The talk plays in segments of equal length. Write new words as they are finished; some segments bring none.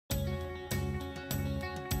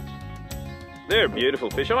They're a beautiful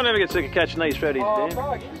fish. I never get sick of catching these threadies, Dan.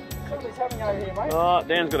 Somebody's having over here, mate. Oh,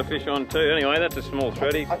 Dan's got a fish on too. Anyway, that's a small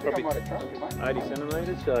threadie. I think Probably I might have drunk it, mate. 80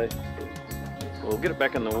 centimetres, so we'll get it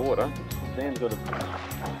back in the water. Dan's got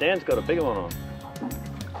a bigger one on.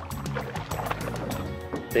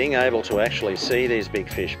 Being able to actually see these big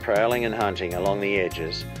fish prowling and hunting along the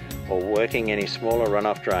edges or working any smaller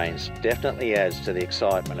runoff drains definitely adds to the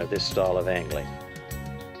excitement of this style of angling.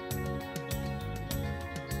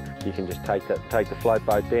 You can just take the float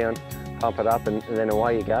boat down, pump it up, and then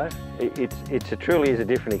away you go. It truly is a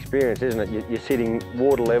different experience, isn't it? You're sitting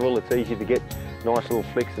water level. It's easy to get nice little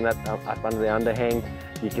flicks and that up under the underhang.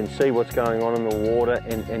 You can see what's going on in the water,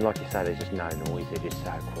 and like you say, there's just no noise. They're just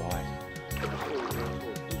so quiet.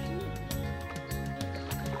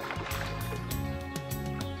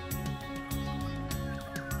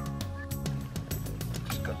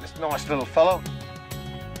 Just got this nice little fellow.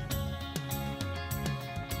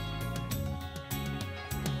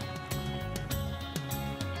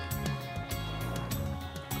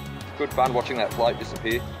 Good fun watching that float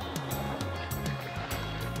disappear.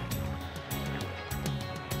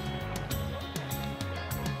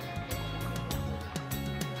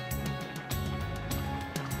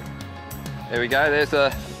 There we go, there's the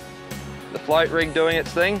float rig doing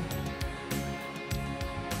its thing.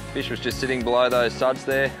 Fish was just sitting below those suds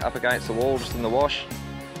there, up against the wall, just in the wash.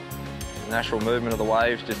 The natural movement of the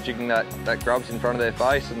waves, just jigging that grubs in front of their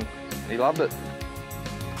face, and he loved it.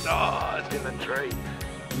 Oh, it's in the tree.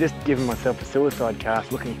 Just giving myself a suicide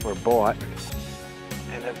cast looking for a bite,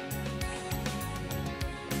 and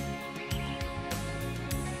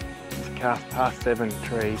just cast past 7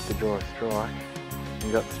 trees to draw a strike,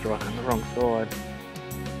 and got the strike on the wrong side.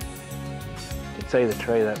 You can see the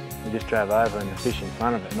tree that we just drove over and the fish in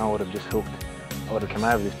front of it, and I would have just hooked. I would have come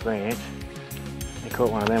over this branch and caught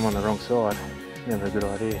one of them on the wrong side. Never a good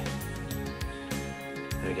idea.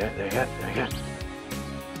 There we go, there we go, there we go.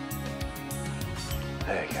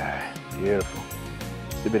 There you go, beautiful.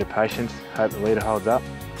 Just a bit of patience, hope the leader holds up.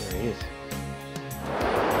 There he is.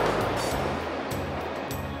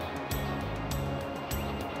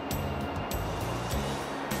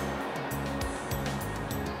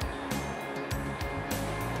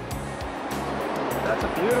 That's a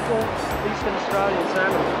beautiful Eastern Australian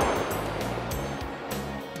salmon.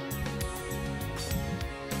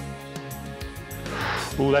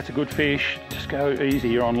 Oh, that's a good fish. Just go easy,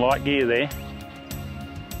 you're on light gear there.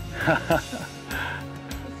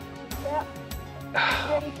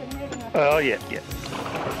 Oh, yeah, yeah.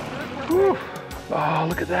 Whew. Oh,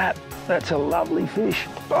 look at that. That's a lovely fish.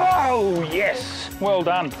 Oh, yes. Well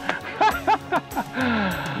done.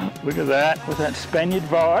 Look at that, with that Spaniard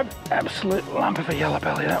vibe. Absolute lump of a yellow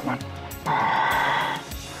belly, that one.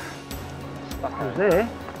 Stuck there.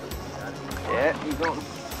 Yeah, he's on.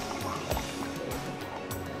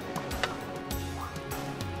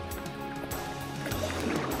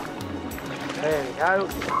 There we go.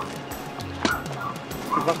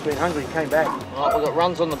 He must have been hungry, he came back. Right, we've got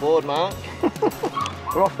runs on the board, Mark.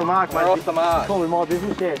 We're off the mark, mate. We're off the mark. It's all in my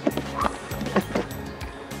business, yes.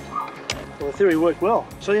 Well, the theory worked well.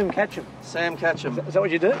 See him, catch him. Sam, catch him. Is that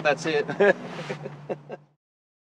what you do? That's it.